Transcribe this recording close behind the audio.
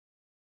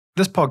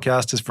This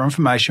podcast is for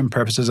information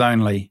purposes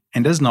only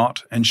and is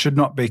not and should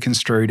not be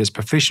construed as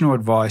professional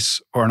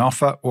advice or an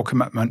offer or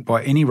commitment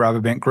by any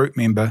Rabobank Group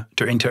member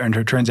to enter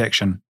into a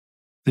transaction.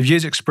 The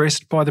views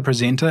expressed by the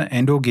presenter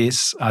and or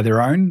guests are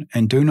their own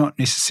and do not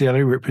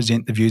necessarily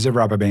represent the views of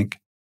Rabobank.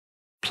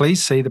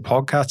 Please see the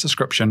podcast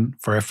description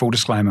for our full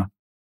disclaimer.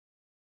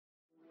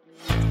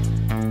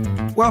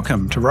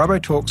 Welcome to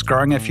RoboTalks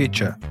Growing Our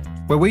Future,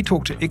 where we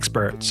talk to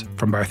experts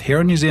from both here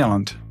in New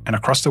Zealand and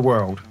across the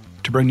world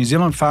to bring New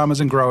Zealand farmers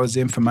and growers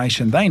the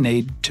information they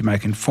need to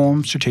make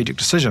informed strategic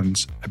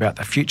decisions about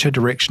the future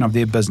direction of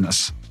their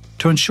business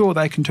to ensure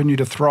they continue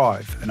to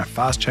thrive in a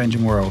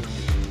fast-changing world.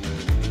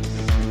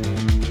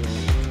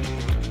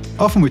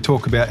 Often we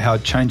talk about how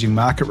changing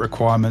market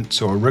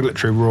requirements or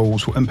regulatory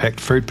rules will impact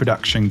food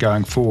production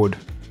going forward.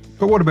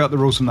 But what about the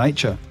rules of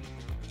nature?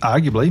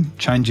 Arguably,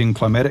 changing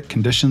climatic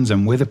conditions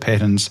and weather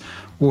patterns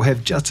will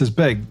have just as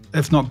big,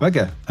 if not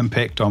bigger,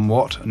 impact on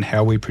what and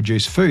how we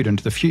produce food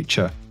into the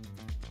future.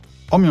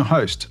 I'm your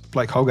host,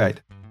 Blake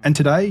Holgate, and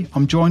today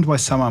I'm joined by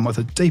someone with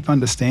a deep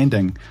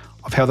understanding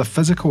of how the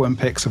physical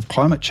impacts of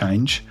climate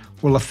change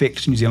will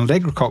affect New Zealand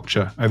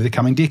agriculture over the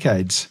coming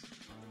decades.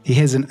 He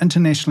has an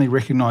internationally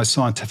recognised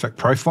scientific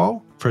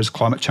profile for his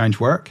climate change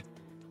work,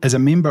 as a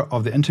member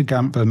of the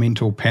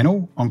Intergovernmental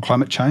Panel on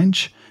Climate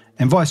Change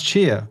and Vice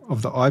Chair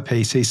of the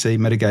IPCC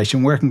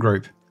Mitigation Working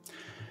Group.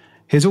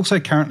 He is also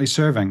currently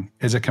serving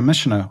as a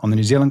Commissioner on the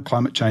New Zealand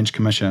Climate Change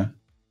Commission.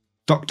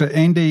 Dr.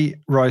 Andy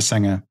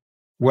Reisinger,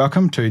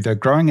 welcome to the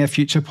Growing Our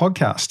Future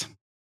podcast.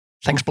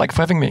 Thanks, Blake,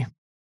 for having me.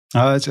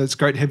 It's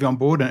great to have you on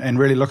board and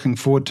really looking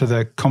forward to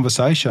the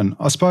conversation.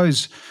 I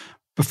suppose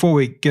before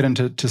we get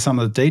into some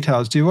of the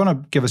details, do you want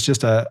to give us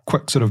just a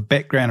quick sort of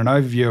background and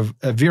overview of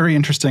a very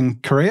interesting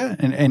career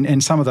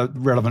and some of the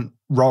relevant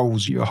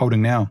roles you're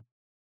holding now?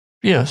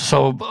 Yeah,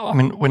 so,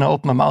 when I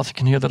open my mouth, you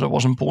can hear that I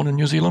wasn't born in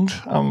New Zealand.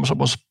 So I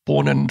was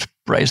born and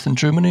raised in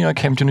Germany. I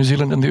came to New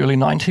Zealand in the early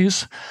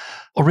 90s.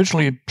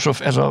 Originally sort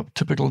of as a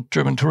typical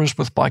German tourist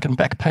with bike and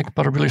backpack,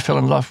 but I really fell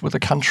in love with the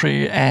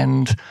country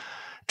and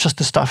just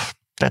the stuff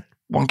that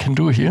one can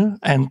do here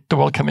and the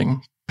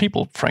welcoming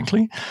people,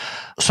 frankly.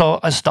 So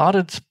I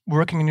started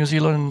working in New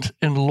Zealand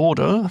in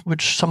Lauder,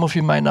 which some of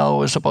you may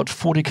know is about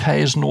 40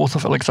 km north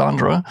of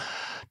Alexandra,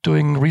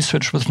 doing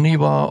research with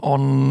NIWA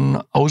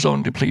on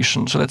ozone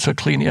depletion. So that's a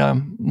clean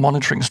air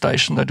monitoring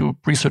station. They do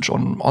research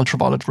on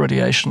ultraviolet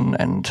radiation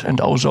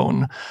and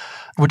ozone,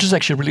 which is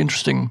actually a really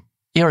interesting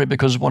area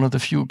because one of the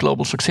few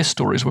global success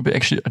stories where we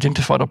actually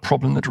identified a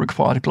problem that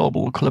required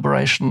global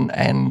collaboration,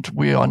 and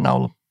we are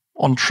now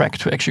on track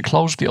to actually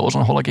close the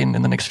ozone hole again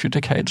in the next few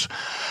decades.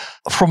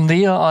 From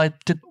there, I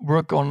did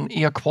work on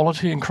air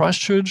quality in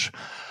Christchurch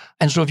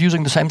and sort of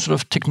using the same sort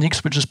of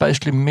techniques, which is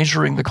basically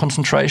measuring the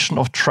concentration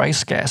of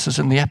trace gases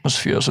in the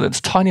atmosphere. So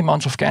that's tiny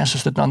amounts of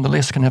gases that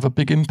nonetheless can have a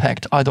big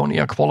impact either on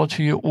air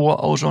quality or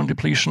ozone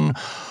depletion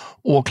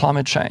or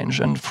climate change.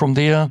 And from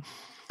there,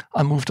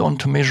 I moved on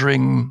to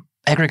measuring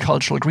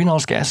agricultural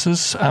greenhouse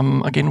gases,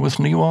 again with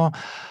NIWA,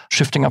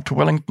 shifting up to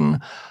Wellington.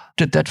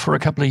 Did that for a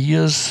couple of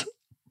years.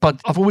 But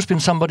I've always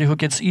been somebody who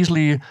gets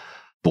easily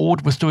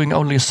bored with doing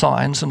only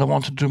science, and I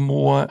wanted to do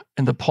more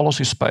in the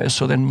policy space.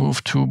 So then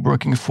moved to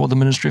working for the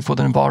Ministry for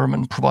the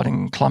Environment,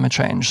 providing climate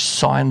change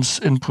science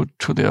input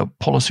to their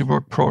policy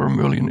work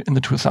program early in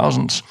the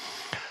 2000s.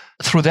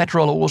 Through that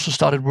role, I also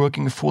started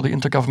working for the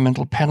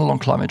Intergovernmental Panel on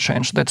Climate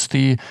Change. That's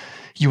the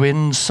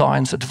UN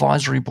science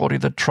advisory body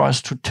that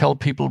tries to tell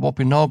people what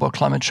we know about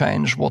climate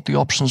change, what the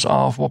options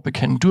are of what we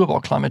can do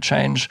about climate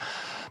change,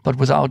 but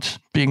without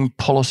being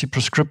policy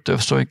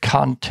prescriptive. So it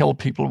can't tell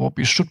people what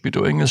we should be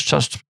doing. It's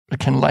just it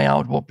can lay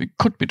out what we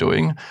could be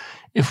doing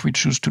if we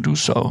choose to do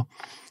so.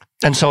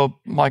 And so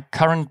my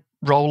current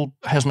role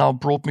has now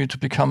brought me to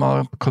become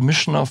a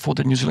commissioner for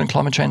the New Zealand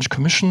Climate Change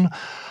Commission,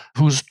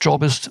 whose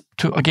job is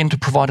to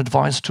provide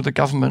advice to the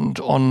government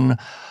on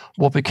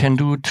what we can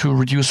do to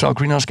reduce our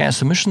greenhouse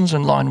gas emissions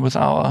in line with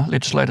our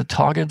legislated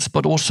targets,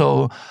 but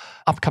also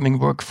upcoming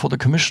work for the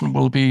Commission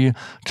will be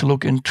to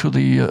look into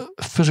the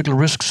physical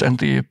risks and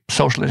the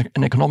social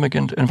and economic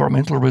and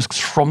environmental risks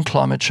from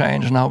climate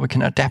change and how we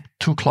can adapt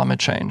to climate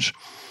change.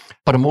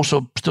 But I'm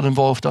also still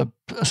involved. I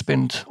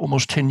spent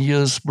almost 10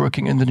 years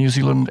working in the New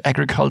Zealand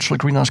Agricultural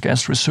Greenhouse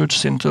Gas Research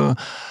Centre,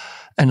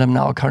 and I'm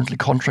now currently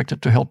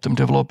contracted to help them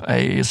develop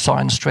a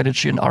science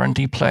strategy and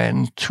R&D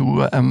plan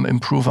to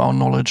improve our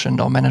knowledge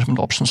and our management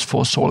options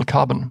for soil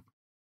carbon.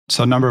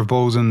 So a number of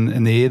balls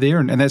in the air there,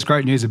 and that's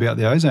great news about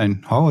the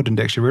ozone hole. I didn't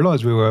actually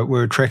realise we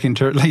were tracking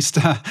to at least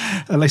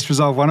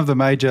resolve one of the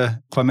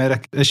major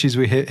climatic issues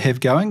we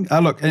have going.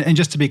 Look, and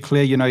just to be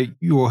clear,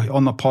 you're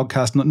on the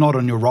podcast not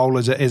on your role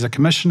as a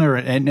commissioner,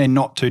 and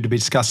not to be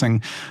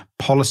discussing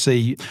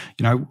policy.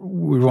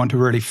 We want to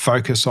really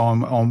focus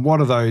on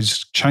what are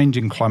those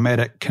changing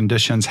climatic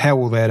conditions, how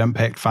will that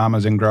impact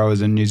farmers and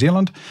growers in New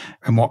Zealand,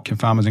 and what can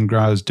farmers and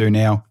growers do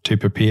now to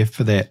prepare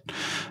for that.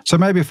 So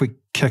maybe if we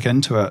kick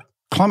into it.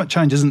 Climate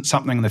change isn't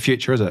something in the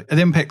future, is it?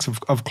 The impacts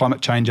of climate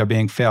change are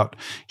being felt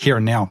here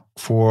and now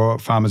for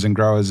farmers and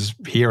growers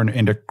here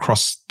and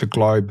across the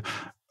globe.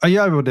 Are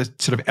you able to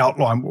sort of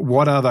outline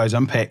what are those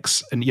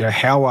impacts and,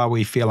 how are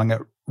we feeling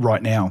it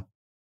right now?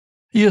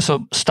 Yeah,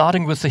 so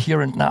starting with the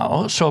here and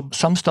now. So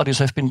some studies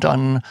have been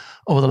done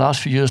over the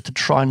last few years to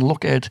try and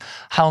look at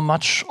how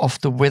much of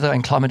the weather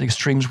and climate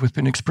extremes we've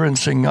been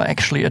experiencing are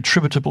actually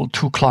attributable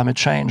to climate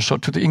change, so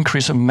to the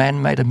increase in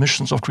man-made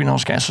emissions of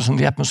greenhouse gases in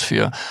the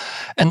atmosphere.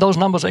 And those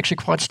numbers are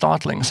actually quite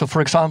startling. So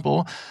for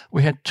example,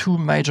 we had two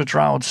major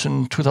droughts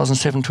in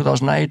 2007,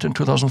 2008 and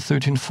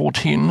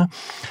 2013-14.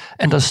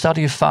 And a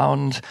study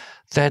found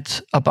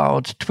that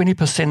about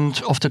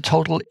 20% of the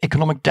total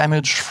economic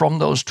damage from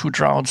those two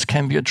droughts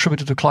can be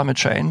attributed to climate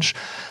change.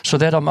 So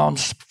that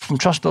amounts from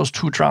just those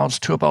two droughts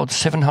to about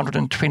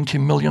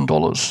 $720 million.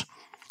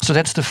 So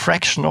that's the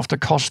fraction of the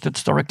cost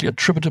that's directly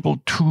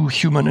attributable to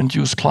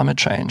human-induced climate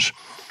change.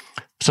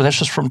 So that's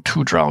just from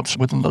two droughts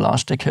within the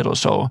last decade or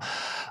so.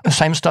 The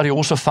same study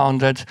also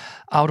found that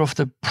out of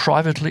the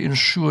privately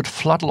insured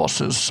flood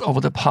losses over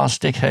the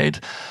past decade,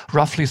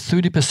 roughly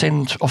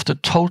 30% of the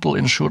total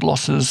insured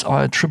losses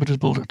are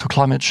attributable to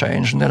climate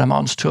change, and that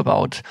amounts to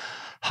about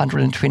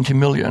 120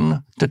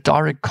 million, the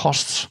direct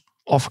costs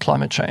of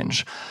climate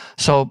change.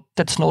 So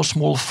that's no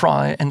small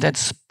fry, and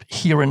that's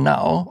here and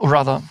now, or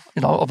rather,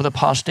 over the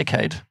past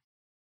decade.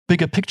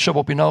 Bigger picture,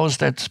 what we know is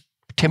that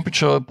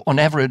temperature on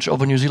average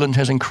over New Zealand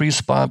has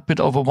increased by a bit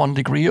over 1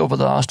 degree over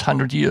the last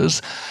 100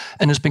 years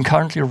and has been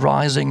currently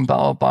rising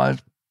by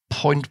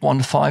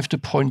 0.15 to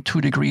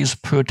 0.2 degrees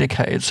per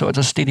decade. So it's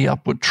a steady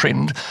upward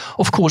trend,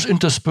 of course,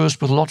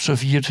 interspersed with lots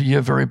of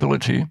year-to-year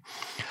variability.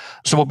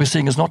 So what we're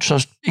seeing is not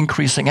just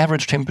increasing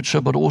average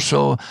temperature, but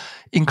also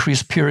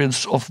increased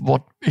periods of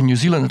what, in New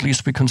Zealand at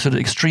least, we consider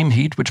extreme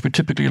heat, which we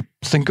typically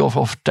think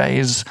of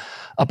days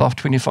above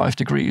 25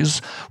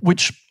 degrees,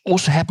 which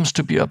also happens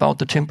to be about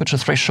the temperature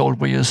threshold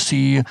where you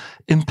see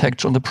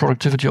impacts on the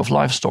productivity of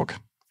livestock.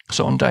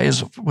 So on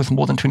days with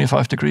more than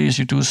 25 degrees,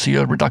 you do see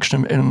a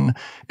reduction in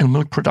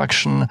milk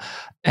production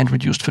and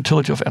reduced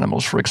fertility of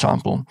animals, for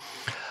example.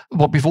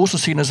 What we've also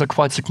seen is a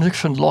quite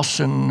significant loss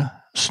in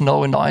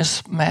snow and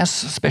ice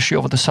mass, especially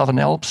over the Southern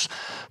Alps,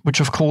 which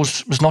of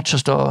course is not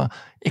just a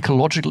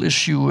ecological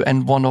issue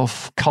and one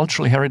of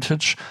cultural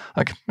heritage.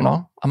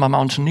 I'm a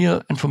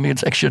mountaineer, and for me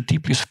it's actually a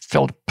deeply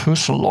felt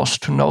personal loss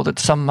to know that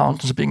some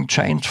mountains are being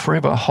changed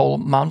forever. A whole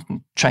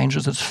mountain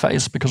changes its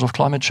face because of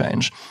climate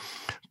change.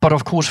 But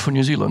of course for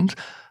New Zealand,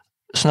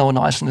 snow and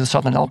ice in the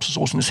Southern Alps is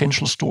also an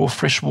essential store of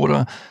fresh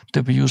water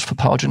that we use for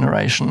power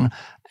generation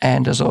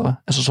and as a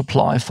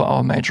supply for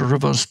our major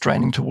rivers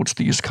draining towards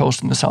the East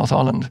Coast and the South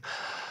Island.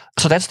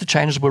 So that's the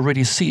changes we're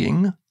already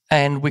seeing,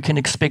 and we can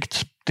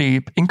expect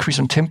the increase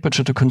in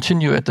temperature to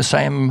continue at the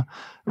same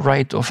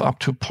rate of up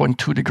to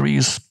 0.2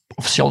 degrees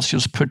of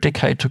Celsius per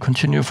decade to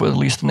continue for at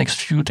least the next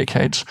few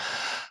decades,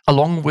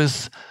 along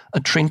with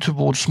a trend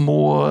towards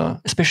more,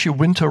 especially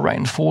winter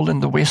rainfall in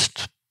the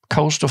west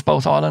coast of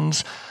both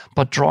islands,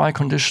 but dry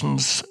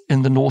conditions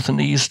in the north and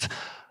east,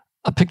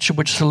 a picture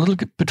which is a little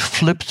bit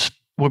flipped,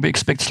 where we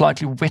expect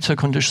slightly wetter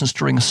conditions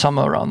during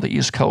summer around the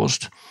East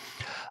Coast.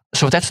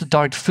 So that's the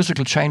direct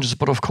physical changes,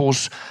 but of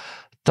course,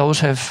 those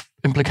have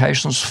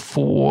implications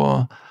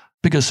for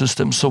bigger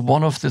systems. So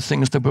one of the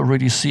things that we're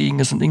already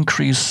seeing is an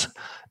increase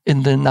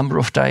in the number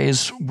of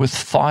days with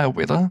fire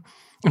weather.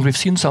 And we've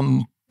seen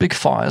some big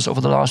fires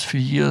over the last few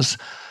years,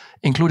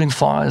 including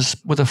fires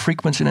with a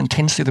frequency and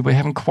intensity that we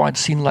haven't quite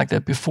seen like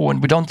that before.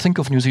 And we don't think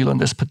of New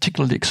Zealand as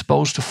particularly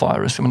exposed to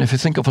fire risk. I mean, if you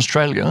think of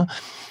Australia,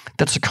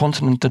 that's a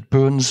continent that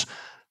burns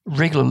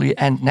regularly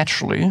and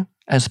naturally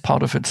as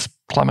part of its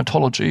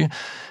climatology,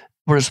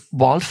 whereas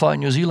wildfire in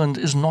New Zealand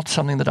is not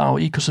something that our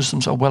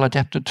ecosystems are well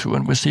adapted to,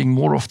 and we're seeing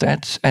more of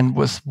that. And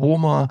with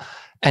warmer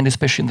and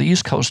especially in the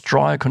East Coast,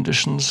 drier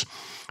conditions,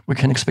 we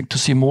can expect to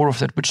see more of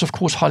that, which is of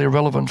course highly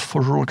relevant for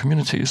rural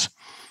communities.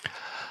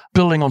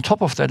 Building on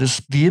top of that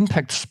is the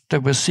impacts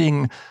that we're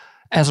seeing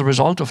as a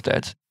result of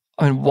that.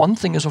 I mean, one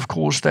thing is, of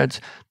course, that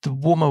the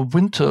warmer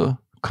winter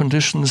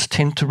conditions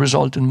tend to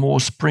result in more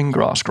spring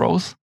grass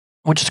growth,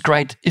 which is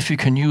great if you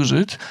can use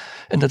it,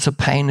 and it's a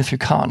pain if you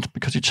can't,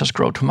 because you just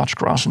grow too much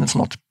grass and it's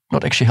not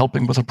actually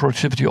helping with the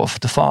productivity of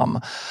the farm.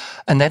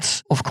 And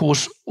that's, of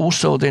course,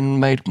 also then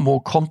made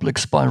more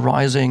complex by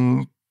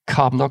rising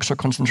carbon dioxide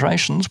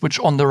concentrations, which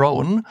on their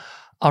own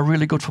are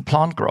really good for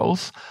plant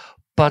growth,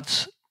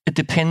 but it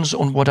depends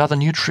on what other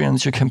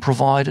nutrients you can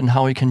provide and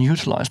how you can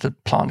utilize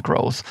that plant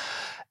growth.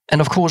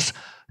 And of course,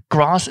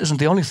 grass isn't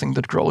the only thing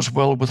that grows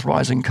well with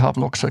rising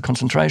carbon dioxide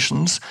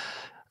concentrations.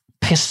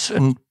 Pests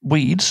and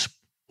weeds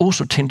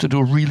also tend to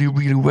do really,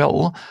 really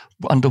well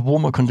under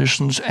warmer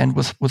conditions and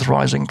with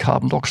rising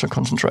carbon dioxide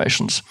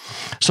concentrations.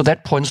 So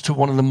that points to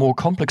one of the more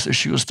complex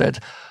issues,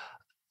 that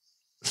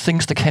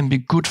things that can be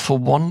good for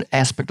one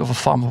aspect of a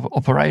farm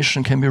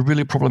operation can be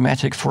really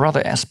problematic for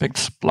other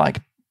aspects, like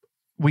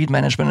weed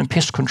management and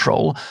pest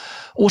control,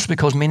 also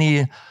because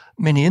many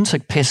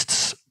insect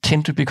pests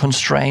tend to be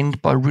constrained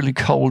by really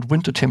cold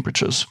winter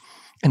temperatures.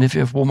 And if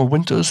you have warmer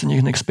winters, then you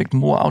can expect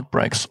more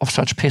outbreaks of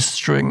such pests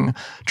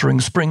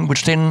during spring,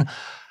 which then,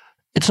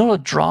 it's not a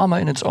drama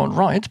in its own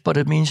right, but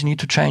it means you need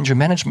to change your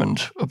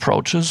management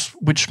approaches,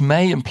 which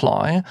may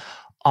imply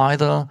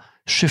either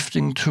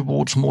shifting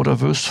towards more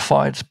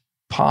diversified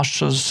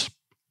pastures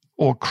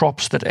or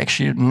crops that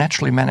actually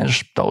naturally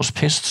manage those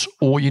pests,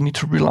 or you need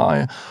to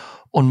rely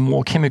on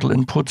more chemical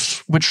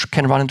inputs, which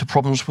can run into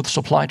problems with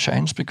supply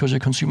chains because your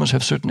consumers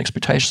have certain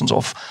expectations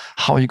of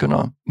how you're going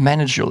to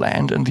manage your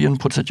land and the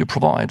inputs that you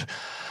provide.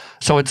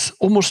 So it's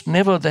almost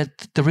never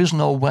that there is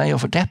no way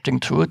of adapting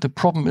to it. The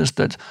problem is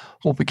that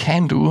what we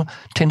can do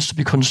tends to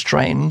be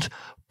constrained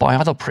by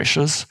other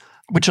pressures,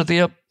 which are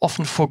there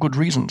often for good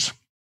reasons.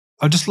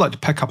 I'd just like to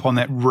pick up on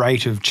that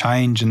rate of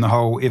change in the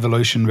whole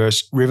evolution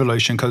versus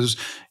revolution, because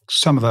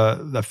some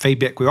of the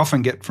feedback we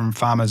often get from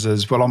farmers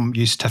is, well, I'm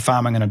used to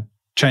farming in a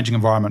changing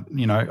environment.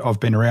 You know, I've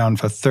been around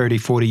for 30,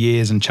 40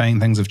 years and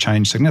things have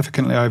changed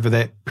significantly over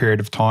that period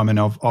of time, and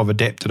I've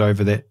adapted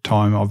over that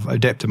time. I've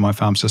adapted my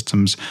farm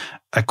systems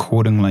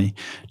accordingly.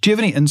 Do you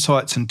have any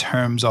insights in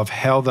terms of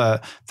how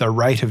the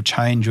rate of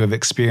change we've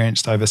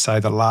experienced over, say,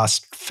 the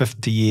last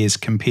 50 years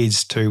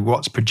compares to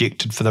what's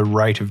projected for the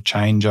rate of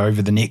change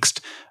over the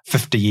next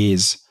 50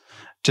 years?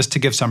 Just to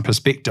give some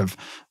perspective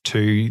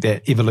to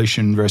that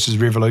evolution versus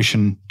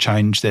revolution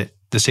change that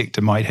the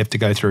sector might have to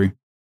go through.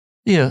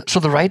 Yeah, so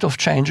the rate of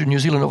change in New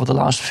Zealand over the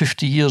last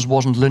 50 years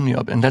wasn't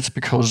linear, and that's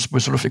because we're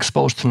sort of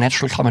exposed to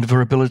natural climate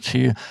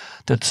variability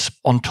that's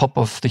on top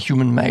of the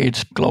human-made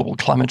global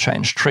climate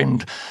change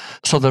trend.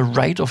 So the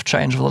rate of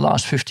change over the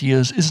last 50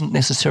 years isn't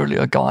necessarily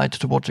a guide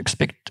to what to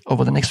expect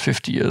over the next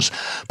 50 years.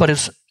 But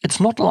it's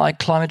not like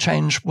climate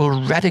change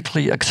will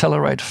radically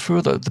accelerate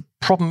further. The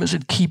problem is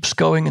it keeps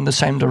going in the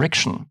same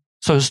direction.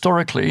 So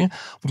historically,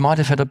 we might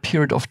have had a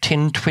period of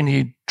 10,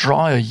 20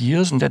 drier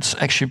years, and that's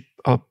actually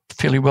a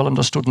fairly well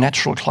understood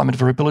natural climate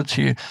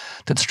variability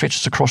that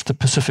stretches across the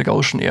Pacific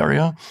Ocean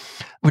area,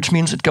 which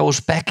means it goes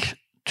back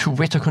to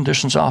wetter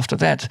conditions after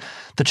that.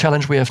 The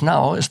challenge we have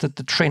now is that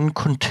the trend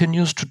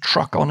continues to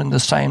truck on in the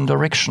same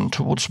direction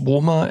towards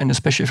warmer, and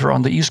especially if you're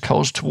on the East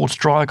Coast, towards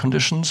drier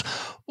conditions,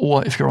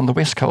 or if you're on the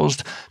West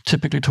Coast,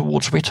 typically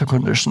towards wetter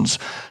conditions.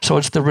 So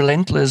it's the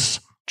relentless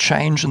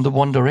change in the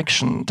one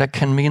direction that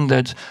can mean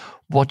that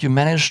what you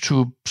manage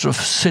to sort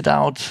of sit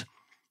out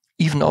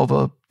even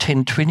over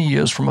 10, 20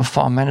 years from a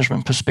farm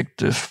management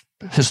perspective,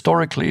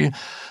 historically,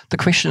 the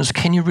question is,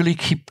 can you really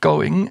keep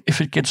going if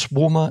it gets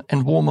warmer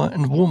and warmer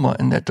and warmer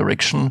in that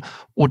direction,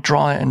 or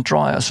drier and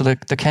drier? So there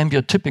can be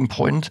a tipping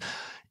point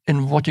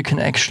in what you can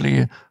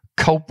actually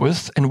cope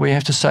with, and where you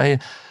have to say,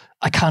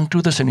 I can't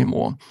do this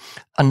anymore.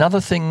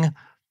 Another thing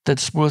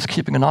that's worth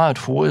keeping an eye out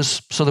for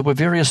is, so there were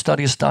various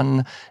studies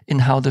done in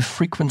how the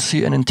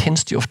frequency and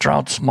intensity of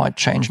droughts might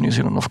change in New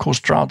Zealand. Of course,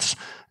 droughts,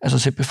 as I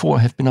said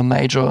before, have been a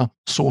major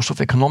source of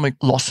economic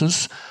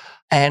losses.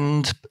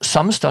 And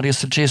some studies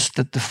suggest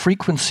that the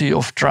frequency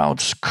of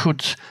droughts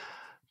could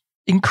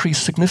increase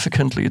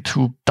significantly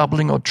to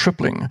doubling or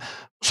tripling.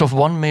 So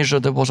one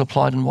measure that was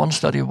applied in one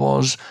study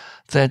was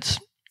that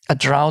a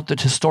drought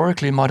that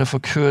historically might have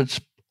occurred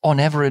on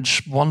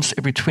average once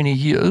every 20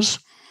 years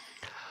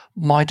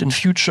might in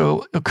future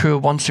occur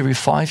once every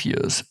 5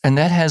 years. And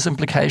that has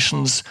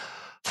implications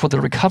for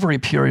the recovery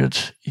period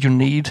you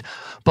need,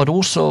 but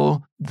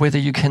also whether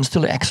you can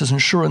still access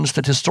insurance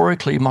that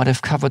historically might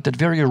have covered that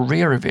very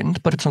rare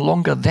event, but it's no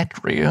longer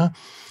that rare.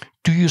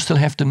 Do you still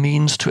have the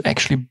means to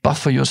actually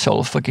buffer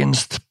yourself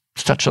against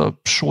such a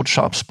short,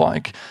 sharp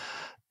spike?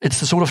 It's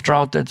the sort of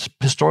drought that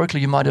historically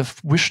you might have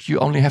wished you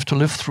only have to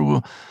live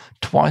through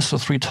twice or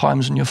 3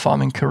 times in your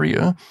farming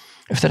career.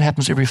 If that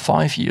happens every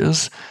 5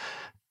 years,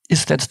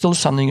 is that still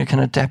something you can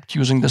adapt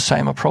using the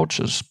same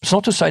approaches? It's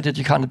not to say that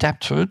you can't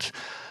adapt to it,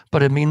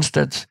 but it means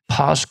that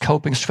past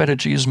coping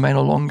strategies may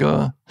no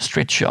longer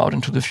stretch you out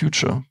into the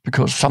future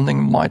because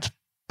something might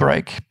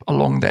break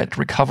along that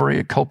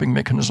recovery coping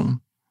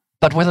mechanism.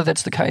 But whether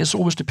that's the case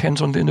always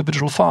depends on the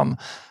individual farm.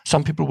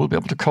 Some people will be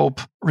able to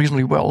cope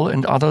reasonably well,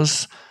 and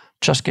others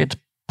just get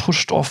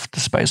pushed off the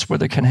space where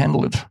they can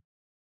handle it.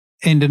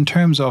 And in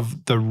terms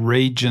of the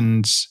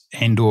regions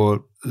and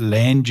or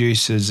land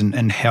uses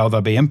and how they'll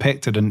be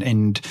impacted,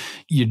 and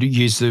you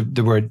use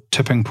the word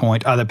tipping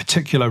point, are there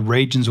particular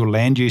regions or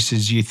land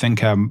uses you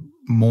think are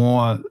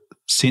more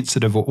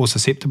sensitive or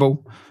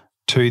susceptible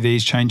to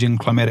these changing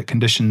climatic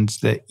conditions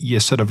that you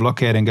sort of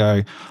look at and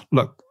go,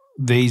 look,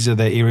 these are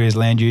the areas,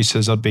 land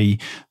uses, I'd be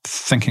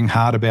thinking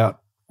hard about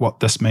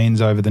what this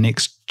means over the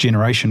next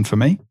generation for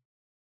me?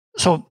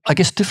 So I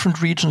guess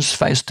different regions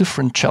face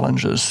different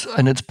challenges,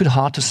 and it's a bit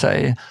hard to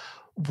say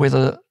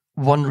whether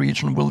one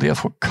region will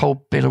therefore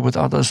cope better with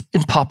others,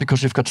 in part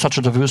because you've got such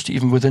a diversity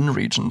even within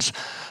regions.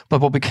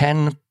 But what we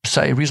can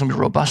say reasonably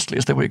robustly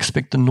is that we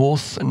expect the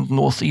north and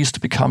northeast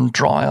to become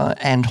drier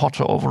and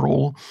hotter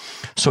overall.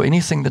 So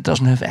anything that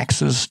doesn't have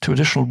access to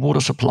additional water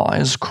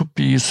supplies could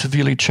be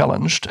severely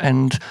challenged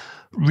and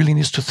really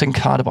needs to think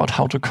hard about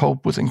how to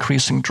cope with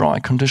increasing dry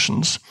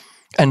conditions.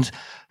 And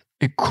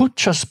it could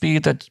just be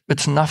that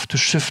it's enough to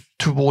shift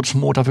towards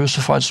more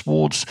diversified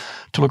swards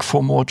to look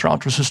for more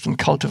drought-resistant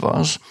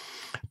cultivars.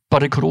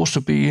 But it could also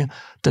be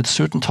that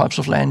certain types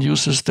of land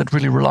uses that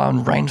really rely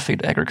on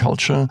rain-fed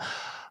agriculture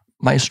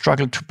may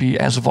struggle to be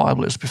as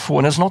viable as before.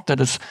 And it's not that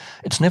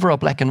it's never a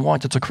black and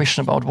white. It's a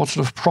question about what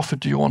sort of profit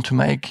do you want to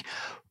make,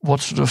 what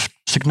sort of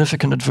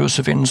significant adverse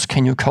events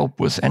can you cope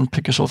with and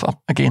pick yourself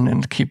up again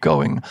and keep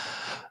going.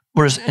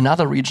 Whereas in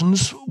other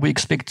regions, we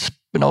expect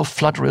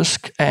flood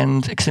risk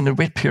and extended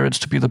wet periods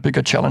to be the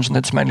bigger challenge, and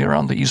that's mainly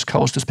around the East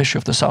Coast, especially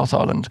of the South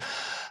Island.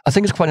 I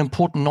think it's quite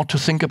important not to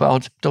think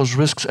about those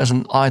risks as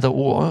an either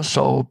or,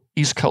 so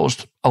East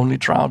Coast only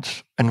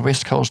drought and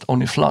West Coast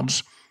only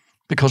floods,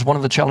 because one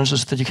of the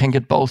challenges is that you can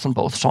get both on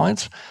both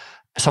sides.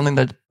 Something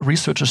that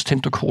researchers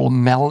tend to call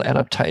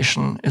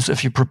maladaptation is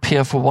if you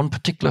prepare for one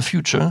particular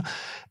future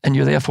and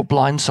you're therefore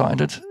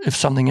blindsided if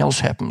something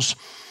else happens.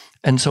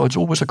 And so it's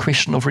always a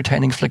question of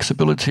retaining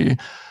flexibility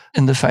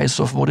in the face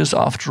of what is,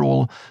 after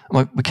all,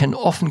 we can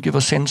often give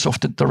a sense of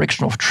the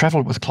direction of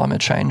travel with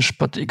climate change,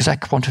 but the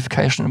exact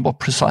quantification and what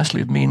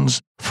precisely it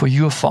means for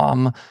your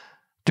farm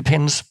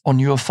depends on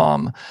your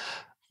farm.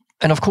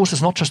 And of course,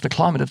 it's not just the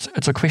climate,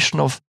 it's a question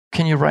of,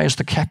 can you raise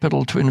the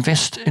capital to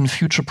invest in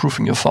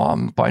future-proofing your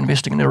farm by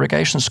investing in an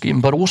irrigation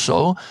scheme, but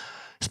also,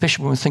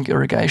 especially when we think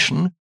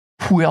irrigation,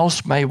 who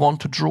else may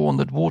want to draw on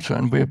that water?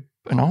 And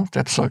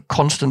that's a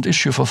constant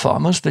issue for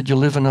farmers, that you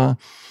live in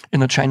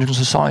a changing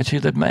society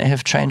that may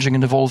have changing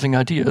and evolving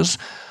ideas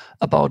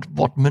about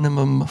what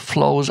minimum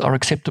flows are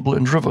acceptable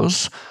in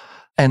rivers,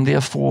 and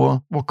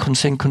therefore what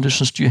consent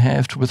conditions do you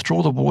have to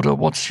withdraw the water,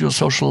 what's your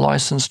social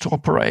license to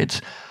operate,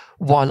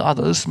 while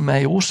others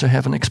may also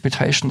have an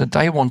expectation that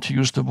they want to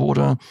use the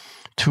water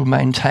to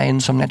maintain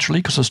some natural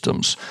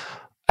ecosystems.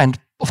 And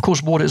of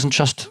course, water isn't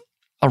just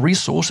a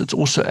resource, it's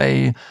also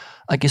a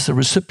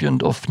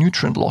recipient of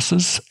nutrient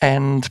losses,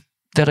 and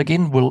that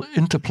again will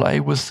interplay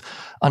with,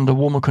 under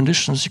warmer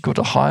conditions, you've got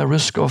a higher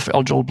risk of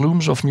algal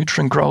blooms, of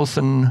nutrient growth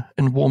in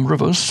warm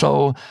rivers.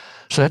 So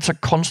that's a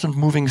constant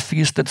moving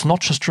feast that's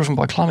not just driven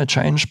by climate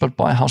change, but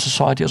by how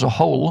society as a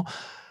whole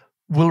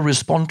will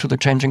respond to the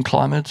changing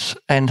climate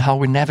and how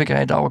we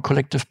navigate our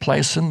collective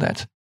place in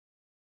that.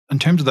 In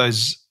terms of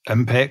those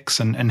impacts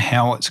and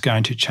how it's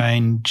going to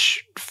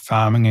change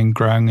farming and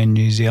growing in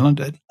New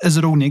Zealand, is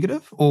it all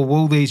negative, or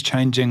will these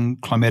changing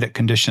climatic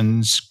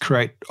conditions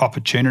create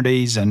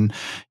opportunities? And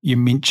you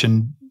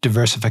mentioned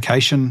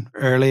diversification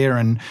earlier,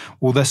 and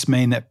will this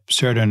mean that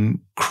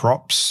certain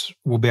crops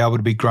will be able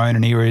to be grown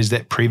in areas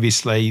that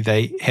previously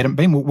they hadn't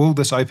been? Will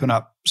this open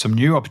up some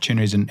new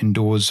opportunities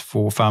indoors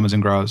for farmers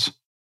and growers?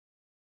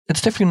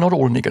 It's definitely not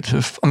all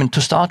negative.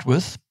 To start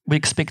with, we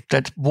expect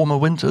that warmer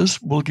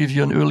winters will give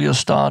you an earlier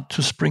start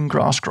to spring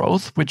grass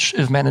growth, which,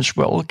 if managed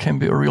well, can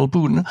be a real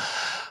boon.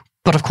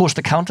 But of course,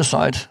 the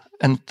counterside,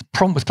 and the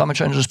problem with climate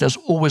change is there's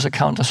always a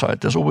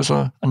counterside. There's always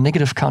a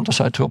negative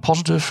counterside to a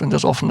positive, and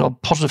there's often a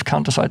positive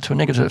counterside to a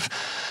negative.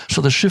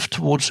 So the shift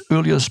towards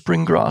earlier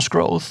spring grass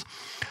growth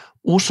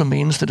also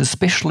means that,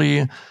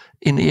 especially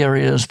in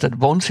areas that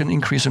won't see an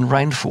increase in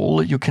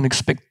rainfall, you can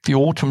expect the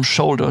autumn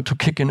shoulder to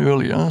kick in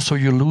earlier, so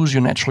you lose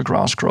your natural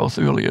grass growth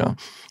earlier.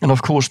 And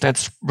of course,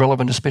 that's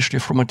relevant, especially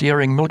from a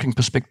dairying milking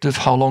perspective.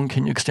 How long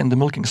can you extend the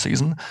milking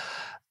season?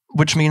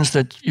 Which means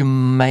that you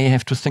may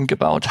have to think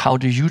about how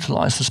to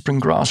utilize the spring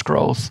grass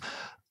growth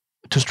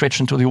to stretch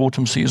into the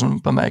autumn season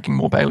by making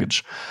more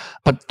baleage.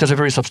 But there's a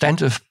very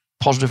substantive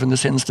positive in the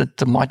sense that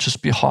there might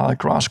just be higher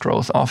grass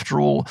growth after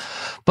all.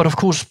 But of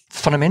course,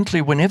 fundamentally,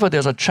 whenever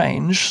there's a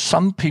change,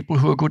 some people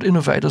who are good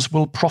innovators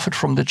will profit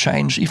from the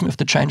change, even if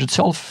the change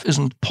itself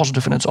isn't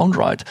positive in its own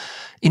right.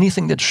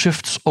 Anything that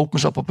shifts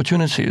opens up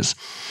opportunities.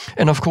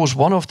 And of course,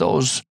 one of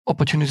those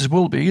opportunities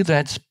will be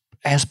that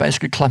as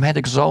basically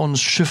climatic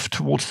zones shift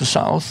towards the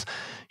south,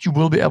 you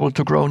will be able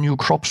to grow new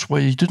crops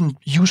where you didn't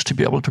used to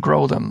be able to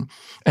grow them.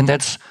 And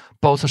that's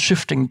both a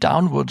shifting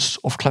downwards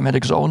of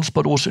climatic zones,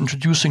 but also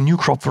introducing new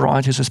crop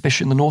varieties,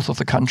 especially in the north of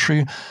the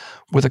country,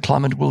 where the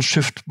climate will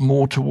shift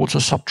more towards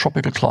a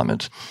subtropical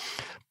climate.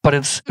 But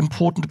it's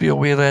important to be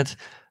aware that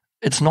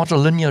it's not a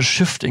linear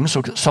shifting.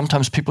 So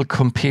sometimes people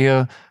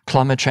compare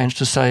climate change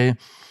to say,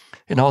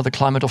 the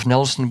climate of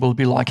Nelson will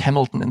be like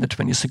Hamilton in the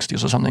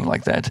 2060s or something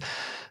like that.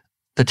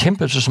 The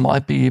temperatures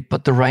might be,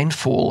 but the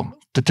rainfall,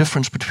 the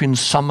difference between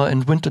summer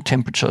and winter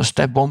temperatures,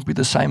 that won't be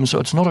the same. So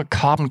it's not a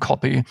carbon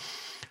copy,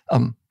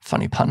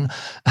 funny pun,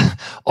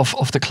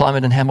 of the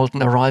climate in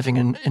Hamilton arriving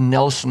in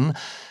Nelson.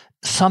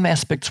 Some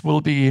aspects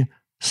will be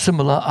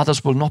similar,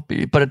 others will not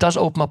be. But it does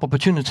open up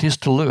opportunities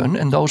to learn,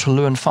 and those who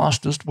learn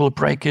fastest will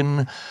break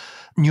in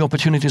new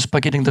opportunities by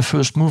getting the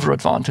first mover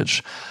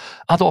advantage.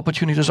 Other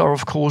opportunities are,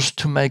 of course,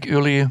 to make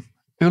early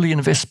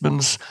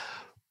investments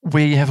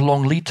where you have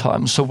long lead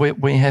times. So where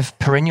you have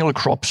perennial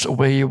crops, or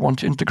where you want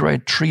to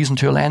integrate trees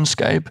into your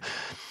landscape.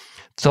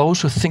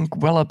 Those who think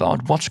well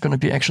about what's going to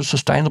be actually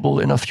sustainable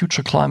in a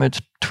future climate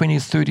 20,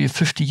 30,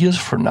 50 years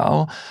from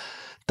now,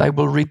 they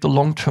will reap the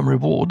long-term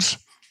rewards.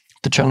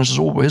 The challenge is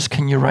always,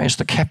 can you raise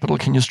the capital?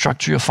 Can you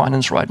structure your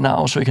finance right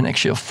now so you can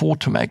actually afford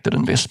to make that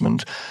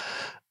investment?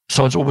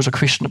 So it's always a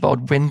question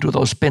about, when do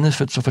those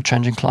benefits of a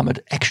changing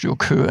climate actually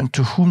occur, and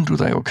to whom do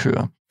they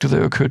occur? Do they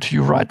occur to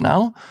you right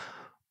now?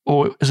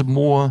 Or is it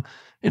more,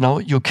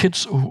 your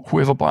kids,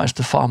 whoever buys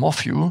the farm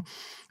off you?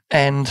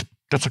 And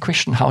that's a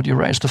question. How do you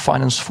raise the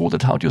finance for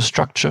that? How do you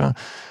structure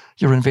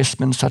your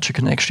investments such you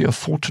can actually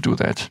afford to do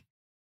that?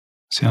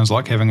 Sounds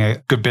like having a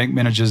good bank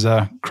manager is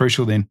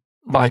crucial then.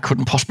 I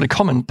couldn't possibly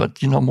comment,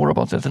 but you know more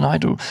about that than I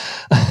do.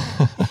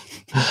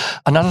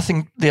 Another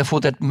thing,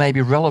 therefore, that may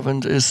be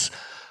relevant is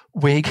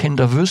where you can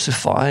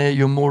diversify,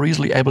 you're more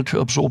easily able to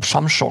absorb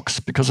some shocks.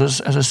 Because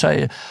as I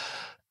say,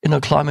 in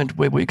a climate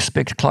where we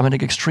expect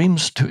climatic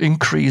extremes to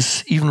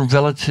increase even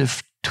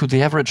relative to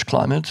the average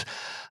climate,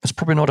 it's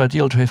probably not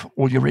ideal to have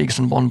all your eggs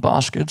in one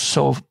basket.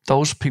 So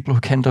those people who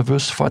can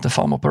diversify their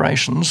farm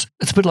operations,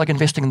 it's a bit like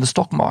investing in the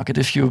stock market.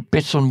 If you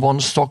bet on one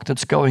stock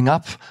that's going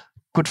up,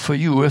 good for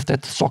you. If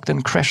that stock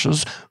then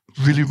crashes,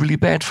 really, really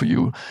bad for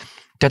you.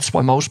 That's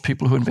why most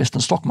people who invest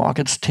in stock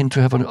markets tend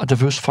to have a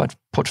diversified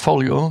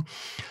portfolio.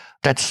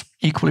 That's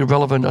equally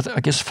relevant,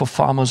 I guess, for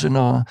farmers in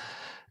a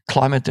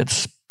climate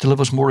that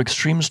delivers more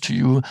extremes to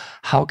you.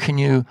 How can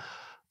you,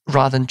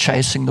 rather than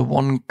chasing the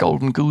one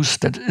golden goose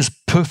that is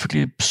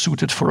perfectly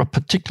suited for a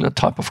particular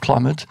type of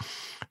climate,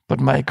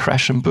 but may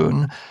crash and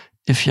burn,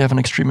 if you have an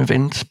extreme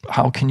event,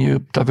 how can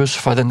you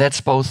diversify? Then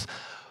that's both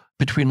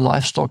between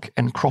livestock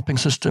and cropping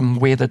system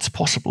where that's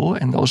possible,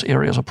 and those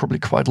areas are probably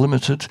quite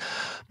limited,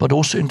 but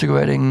also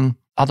integrating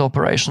other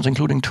operations,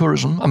 including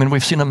tourism. I mean,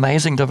 we've seen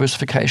amazing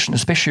diversification,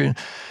 especially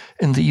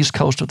in the east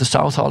coast of the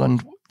South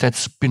Island,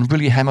 that's been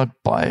really hammered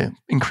by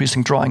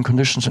increasing drying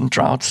conditions and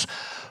droughts.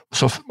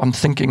 So I'm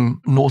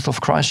thinking north of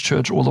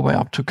Christchurch all the way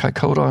up to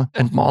Kaikoura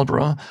and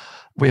Marlborough,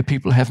 where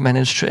people have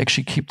managed to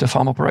actually keep their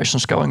farm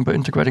operations going by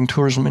integrating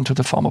tourism into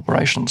the farm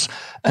operations.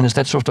 And it's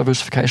that sort of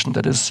diversification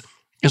that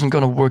isn't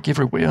going to work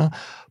everywhere.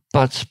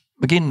 But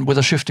again, with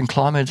a shifting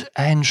climate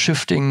and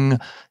shifting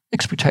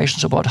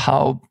expectations about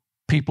how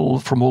people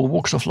from all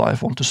walks of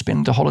life want to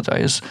spend their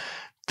holidays,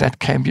 that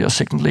can be a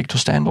second leg to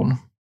stand on.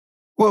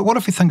 Well, what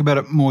if we think about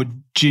it more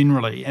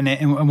generally?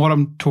 And what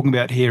I'm talking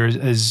about here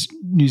is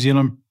New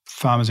Zealand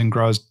farmers and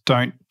growers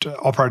don't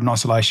operate in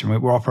isolation. We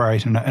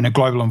operate in a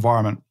global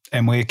environment,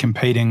 and we're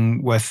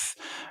competing with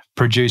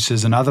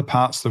producers in other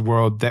parts of the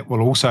world that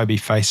will also be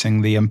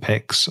facing the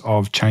impacts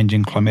of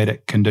changing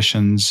climatic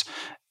conditions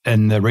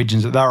in the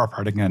regions that they're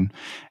operating in.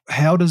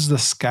 How does the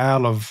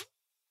scale of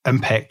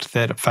impact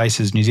that it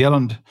faces New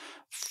Zealand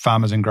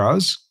farmers and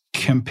growers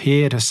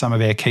compare to some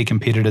of our key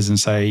competitors in,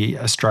 say,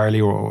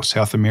 Australia or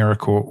South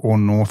America or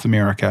North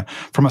America?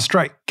 From a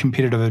straight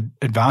competitive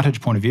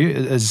advantage point of view,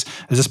 is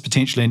this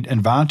potentially an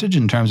advantage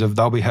in terms of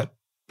they'll be hit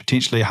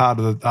potentially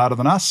harder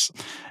than us?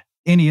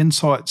 Any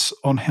insights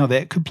on how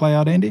that could play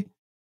out, Andy?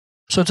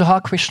 So it's a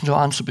hard question to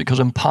answer because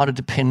in part it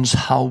depends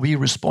how we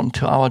respond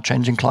to our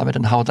changing climate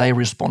and how they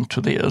respond to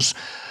theirs.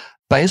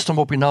 Based on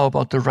what we know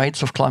about the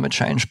rates of climate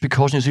change,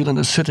 because New Zealand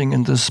is sitting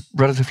in this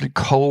relatively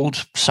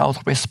cold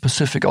southwest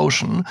Pacific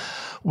Ocean,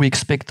 we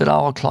expect that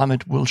our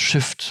climate will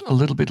shift a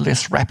little bit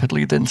less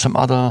rapidly than some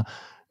other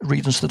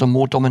regions that are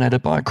more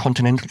dominated by a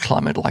continental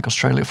climate, like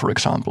Australia, for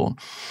example.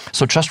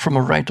 So just from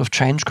a rate of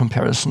change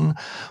comparison,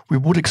 we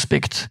would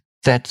expect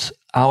that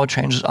our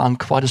changes aren't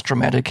quite as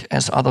dramatic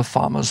as other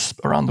farmers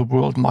around the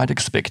world might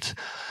expect.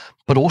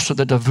 But also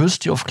the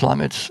diversity of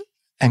climate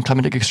and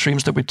climatic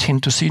extremes that we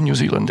tend to see in New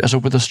Zealand, as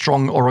with a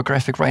strong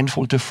orographic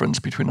rainfall difference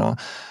between a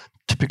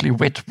typically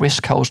wet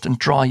west coast and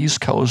dry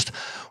east coast,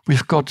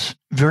 we've got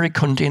very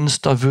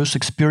condensed, diverse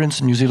experience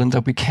in New Zealand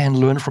that we can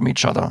learn from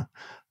each other.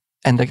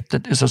 And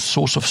that is a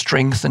source of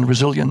strength and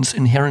resilience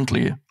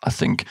inherently, I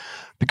think,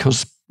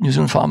 because New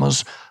Zealand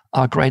farmers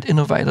are great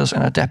innovators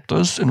and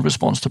adapters in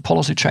response to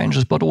policy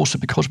changes, but also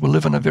because we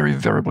live in a very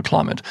variable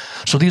climate.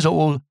 So these are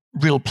all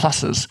real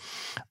pluses.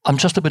 I'm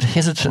just a bit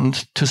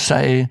hesitant to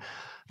say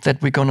that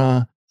we're going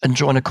to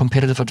enjoy a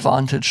competitive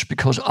advantage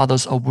because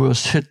others are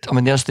worse hit. I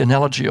mean, there's the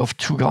analogy of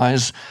two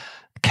guys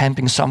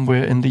camping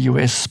somewhere in the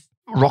US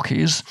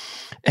Rockies,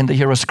 and they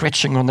hear a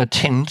scratching on their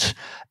tent,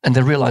 and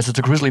they realize it's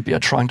a grizzly bear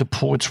trying to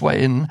paw its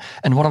way in,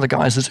 and one of the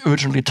guys is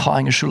urgently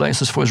tying his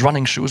shoelaces for his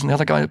running shoes, and the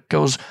other guy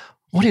goes,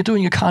 "What are you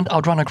doing? You can't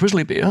outrun a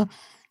grizzly bear."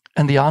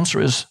 And the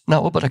answer is,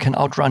 "No, but I can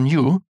outrun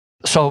you."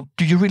 So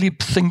do you really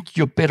think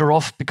you're better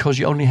off because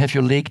you only have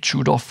your leg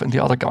chewed off and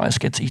the other guy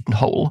gets eaten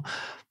whole?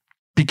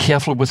 Be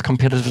careful with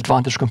competitive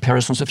advantage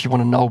comparisons if you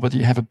want to know whether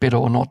you have it better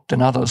or not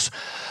than others.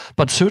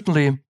 But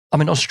certainly, I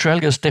mean,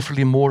 Australia is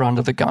definitely more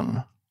under the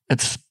gun.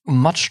 It's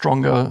much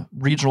stronger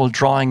regional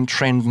drying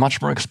trend, much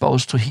more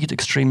exposed to heat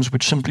extremes,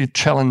 which simply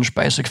challenge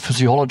basic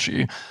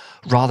physiology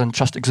rather than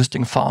just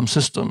existing farm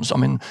systems. I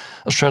mean,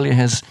 Australia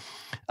has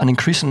an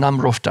increasing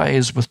number of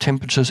days with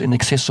temperatures in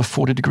excess of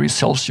 40 degrees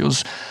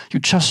Celsius. You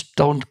just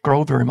don't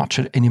grow very much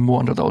anymore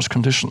under those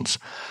conditions,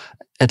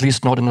 at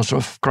least not in a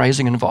sort of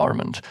grazing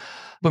environment.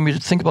 When we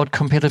think about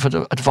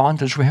competitive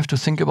advantage, we have to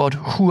think about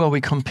who are we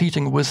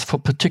competing with for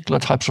particular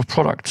types of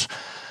products.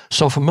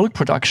 So for milk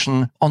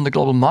production on the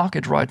global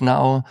market right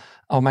now,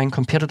 our main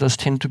competitors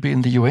tend to be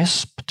in the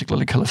US,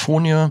 particularly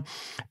California,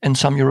 and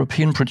some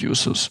European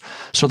producers.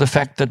 So the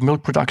fact that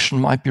milk production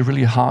might be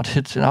really hard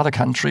hit in other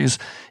countries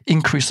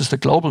increases the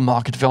global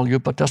market value,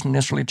 but doesn't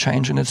necessarily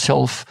change in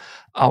itself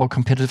our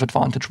competitive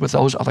advantage with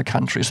those other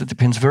countries. It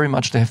depends very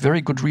much. They have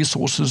very good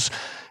resources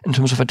in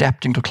terms of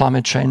adapting to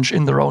climate change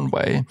in their own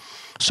way.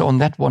 So on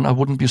that one, I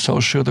wouldn't be so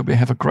sure that we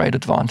have a great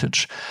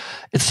advantage.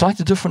 It's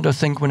slightly different, I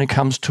think, when it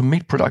comes to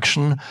meat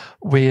production,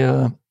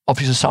 where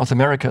obviously South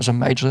America is a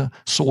major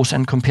source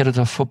and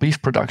competitor for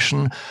beef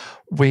production,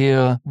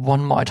 where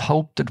one might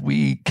hope that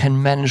we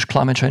can manage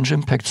climate change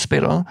impacts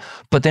better.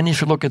 But then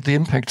if you look at the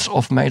impacts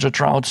of major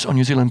droughts on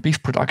New Zealand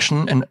beef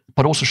production,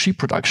 but also sheep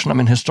production, I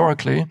mean,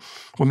 historically,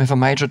 when we have a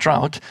major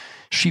drought,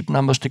 sheep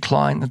numbers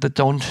decline and they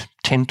don't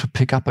tend to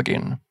pick up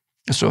again.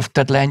 So if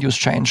that land use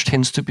change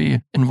tends to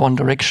be in one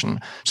direction.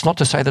 It's not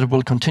to say that it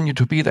will continue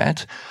to be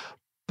that,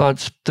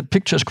 but the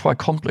picture is quite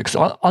complex.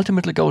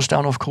 Ultimately, it goes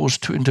down, of course,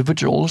 to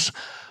individuals,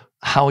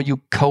 how you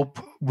cope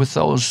with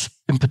those,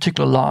 in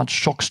particular, large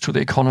shocks to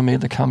the economy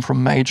that come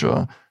from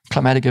major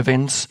climatic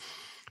events,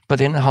 but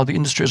then how the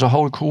industry as a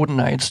whole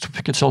coordinates to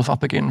pick itself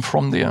up again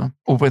from there,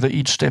 or whether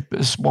each step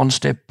is one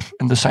step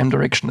in the same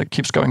direction that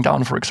keeps going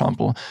down, for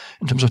example,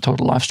 in terms of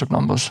total livestock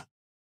numbers.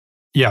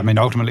 Yeah, I mean,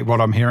 ultimately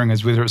what I'm hearing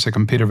is whether it's a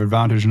competitive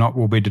advantage or not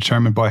will be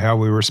determined by how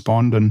we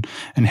respond and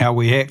how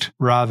we act,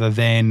 rather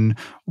than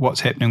what's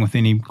happening with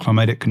any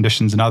climatic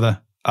conditions in other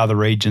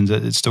regions.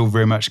 It's still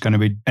very much going to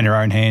be in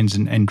our own hands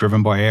and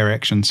driven by our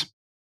actions.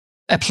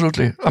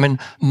 Absolutely. I mean,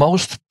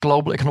 most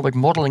global economic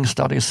modeling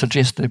studies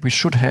suggest that we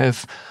should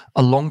have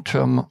a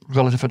long-term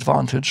relative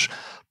advantage,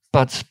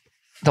 but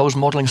those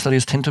modeling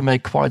studies tend to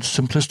make quite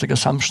simplistic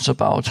assumptions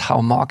about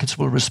how markets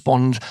will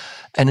respond,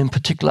 and in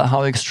particular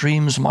how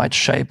extremes might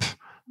shape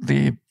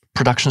the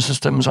production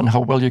systems and how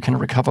well you can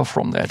recover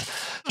from that.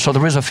 So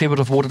there is a fair bit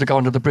of water to go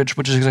under the bridge,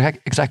 which is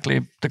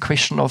exactly the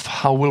question of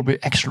how will we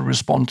actually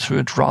respond to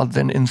it, rather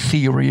than in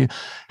theory,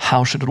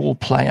 how should it all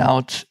play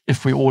out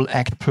if we all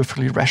act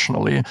perfectly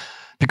rationally,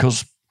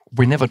 because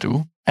we never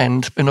do.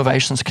 And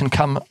innovations can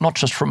come not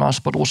just from us,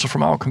 but also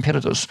from our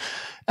competitors.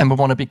 And we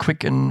want to be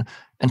quick in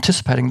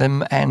anticipating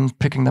them and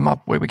picking them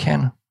up where we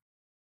can.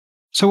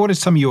 So what are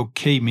some of your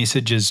key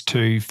messages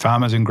to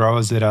farmers and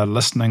growers that are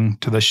listening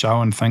to the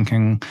show and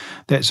thinking,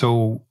 that's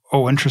all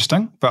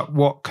interesting, but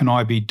what can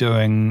I be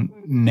doing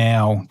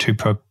now to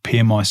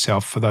prepare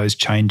myself for those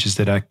changes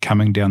that are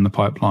coming down the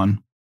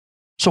pipeline?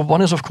 So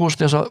one is, of course,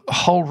 there's a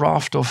whole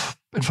raft of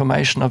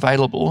information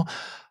available.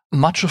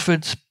 Much of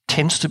it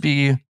tends to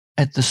be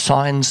at the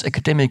science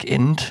academic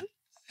end,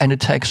 and it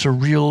takes a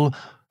real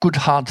good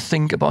hard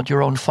think about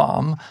your own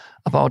farm,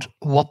 about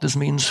what this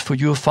means for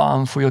your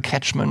farm, for your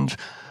catchment,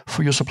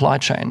 for your supply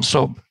chain.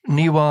 So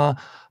NIWA,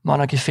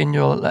 Mauna Kea,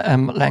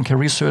 Lanka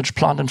Research,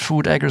 Plant and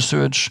Food,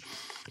 AgResearch,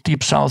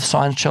 Deep South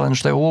Science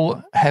Challenge, they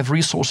all have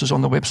resources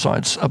on their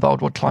websites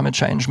about what climate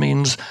change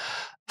means.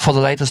 For the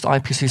latest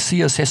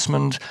IPCC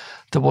assessment,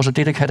 there was a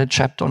dedicated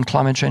chapter on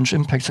climate change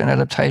impacts and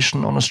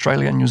adaptation on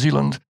Australia and New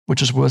Zealand,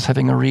 which is worth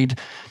having a read.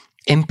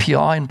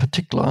 MPI in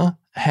particular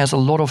has a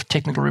lot of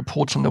technical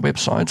reports on their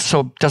website,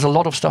 so there's a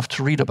lot of stuff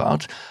to read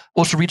about.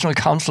 Also, regional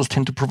councils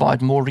tend to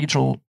provide more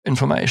regional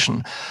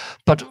information.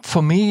 But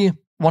for me,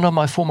 one of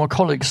my former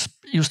colleagues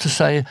used to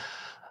say,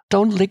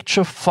 don't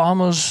lecture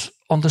farmers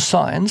on the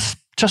science,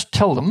 just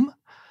tell them,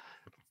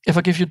 if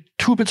I give you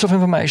 2 bits of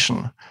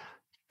information,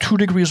 2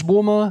 degrees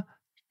warmer,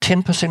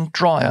 10%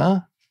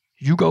 drier,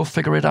 you go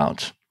figure it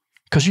out.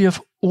 Because you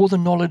have all the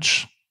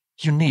knowledge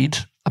you need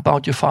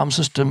about your farm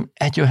system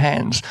at your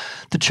hands.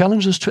 The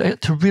challenge is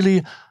to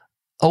really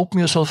open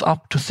yourself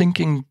up to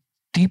thinking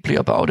deeply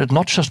about it,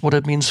 not just what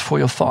it means for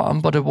your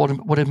farm, but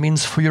what it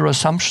means for your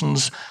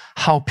assumptions,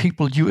 how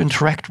people you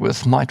interact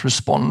with might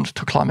respond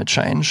to climate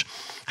change,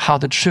 how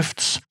that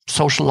shifts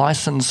social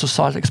license,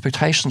 societal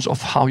expectations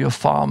of how your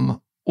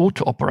farm ought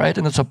to operate.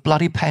 And it's a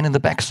bloody pain in the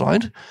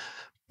backside,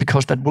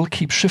 because that will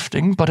keep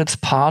shifting, but it's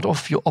part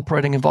of your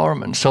operating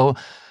environment. So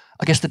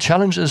I guess the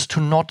challenge is to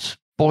not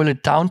boil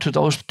it down to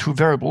those 2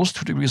 variables,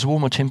 2 degrees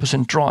warmer,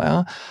 10%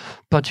 drier,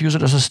 but use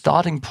it as a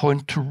starting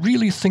point to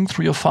really think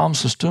through your farm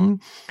system.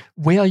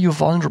 Where are you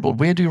vulnerable?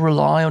 Where do you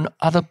rely on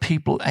other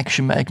people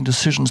actually making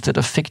decisions that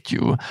affect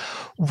you?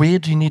 Where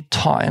do you need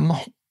time?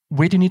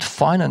 Where do you need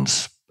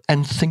finance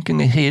and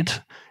thinking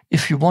ahead?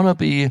 If you want to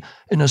be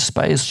in a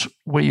space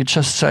where you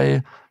just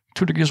say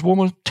 2 degrees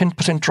warmer,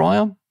 10%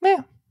 drier,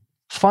 yeah,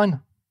 it's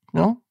fine.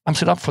 I'm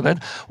set up for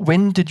that.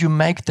 When did you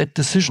make that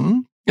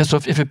decision? So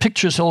if you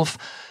picture yourself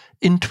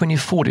in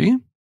 2040,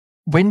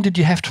 when did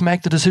you have to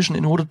make the decision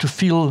in order to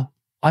feel,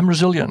 I'm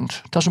resilient,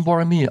 doesn't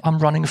worry me, I'm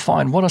running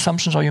fine? What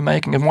assumptions are you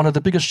making? And one of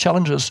the biggest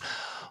challenges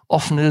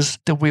often is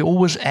that we're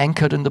always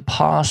anchored in the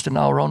past in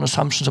our own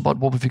assumptions about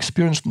what we've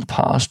experienced in the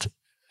past,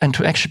 and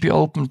to actually be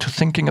open to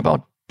thinking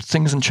about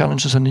things and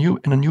challenges in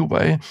a new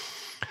way,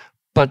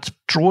 but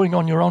drawing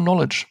on your own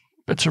knowledge.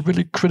 It's a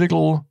really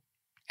critical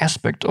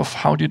aspect of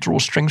how do you draw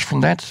strength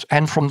from that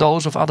and from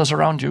those of others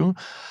around you.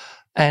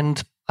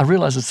 And I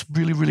realize it's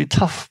really, really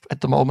tough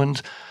at the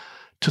moment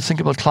to think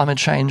about climate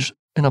change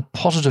in a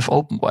positive,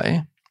 open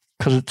way,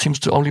 because it seems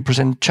to only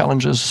present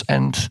challenges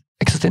and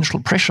existential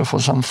pressure for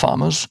some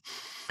farmers.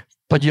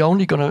 But you're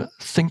only going to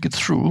think it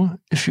through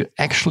if you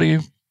actually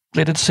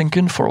let it sink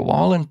in for a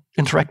while and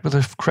interact with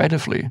it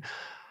creatively.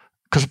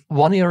 Because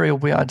one area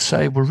where I'd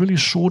say we're really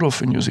short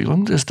of in New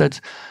Zealand is that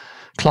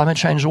climate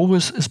change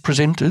always is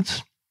presented,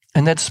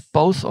 and that's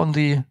both on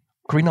the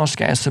greenhouse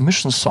gas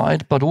emissions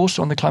side, but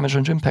also on the climate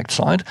change impact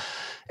side.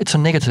 It's a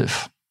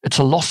negative. It's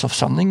a loss of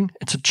something.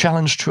 It's a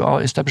challenge to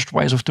our established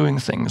ways of doing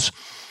things.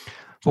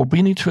 What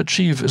we need to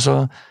achieve is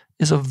a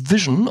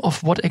vision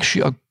of what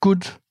actually a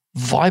good,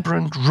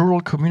 vibrant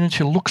rural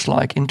community looks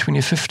like in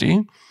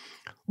 2050,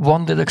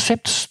 one that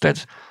accepts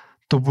that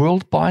the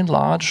world by and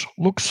large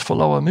looks for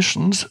lower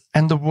emissions,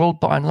 and the world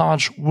by and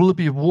large will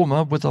be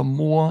warmer with a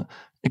more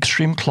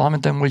extreme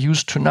climate than we're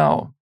used to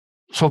now.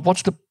 So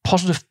what's the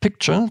positive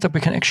picture that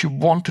we can actually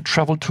want to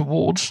travel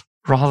towards,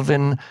 rather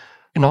than,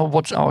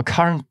 what's our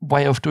current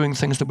way of doing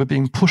things that we're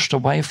being pushed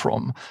away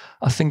from?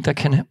 I think that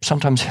can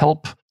sometimes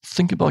help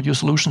think about your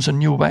solutions in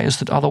new ways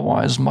that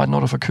otherwise might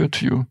not have occurred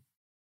to you.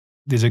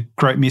 There's a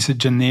great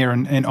message in there,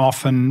 and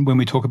often when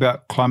we talk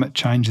about climate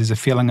change, there's a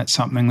feeling it's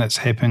something that's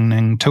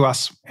happening to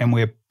us and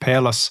we're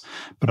powerless.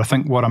 But I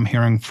think what I'm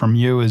hearing from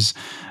you is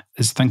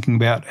thinking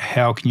about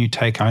how can you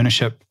take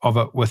ownership of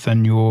it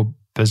within your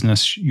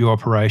business, your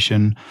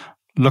operation,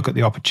 look at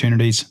the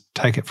opportunities,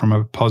 take it from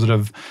a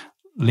positive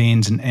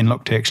lens and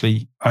look to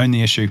actually own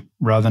the issue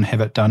rather than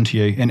have it done to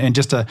you. And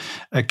just a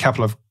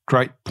couple of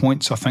great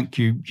points I think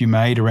you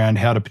made around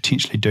how to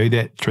potentially do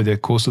that through the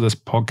course of this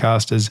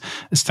podcast is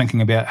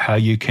thinking about how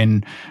you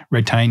can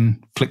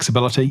retain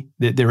flexibility.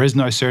 There is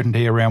no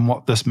certainty around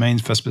what this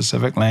means for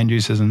specific land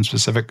uses in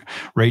specific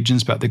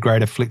regions, but the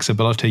greater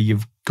flexibility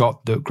you've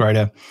got, the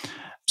greater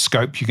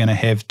scope you're going to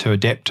have to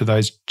adapt to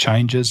those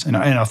changes. And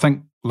I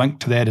think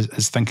linked to that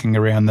is thinking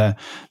around the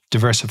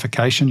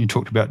diversification. You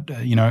talked about,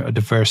 a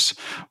diverse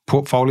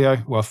portfolio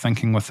while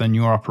thinking within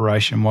your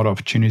operation, what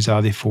opportunities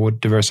are there for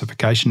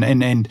diversification?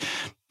 And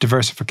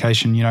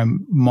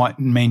diversification, might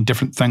mean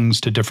different things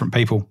to different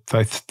people.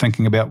 So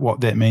thinking about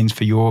what that means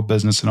for your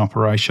business and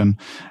operation.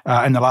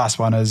 And the last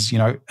one is,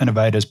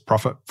 innovators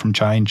profit from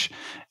change.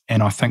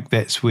 And I think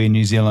that's where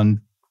New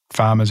Zealand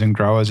farmers and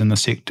growers in the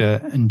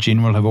sector in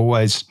general have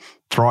always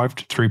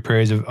thrived through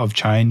periods of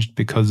change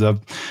because they've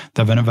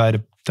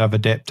innovated, they've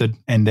adapted,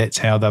 and that's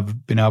how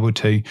they've been able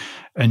to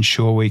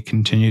ensure we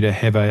continue to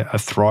have a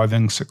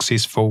thriving,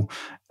 successful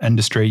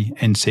industry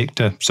and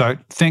sector. So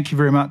thank you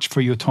very much for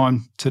your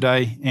time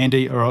today,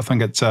 Andy. I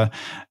think it's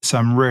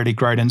some really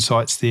great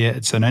insights there.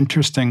 It's an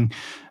interesting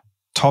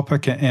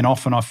topic, and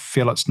often I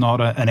feel it's not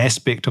an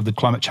aspect of the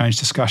climate change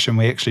discussion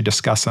we actually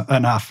discuss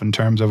enough in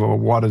terms of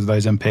what is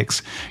those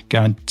impacts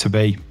going to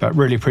be. But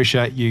really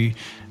appreciate you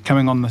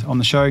coming on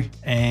the show,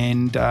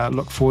 and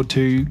look forward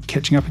to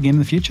catching up again in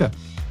the future.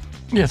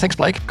 Yeah, thanks,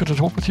 Blake. Good to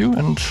talk with you,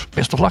 and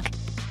best of luck.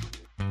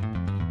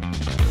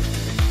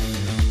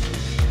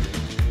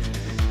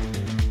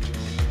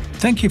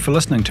 Thank you for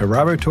listening to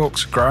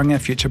Rabotalk's Growing Our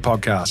Future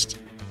podcast.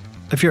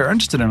 If you're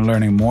interested in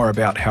learning more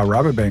about how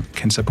Rabobank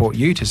can support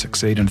you to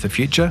succeed into the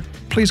future,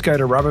 please go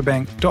to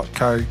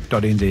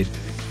rabobank.co.nz.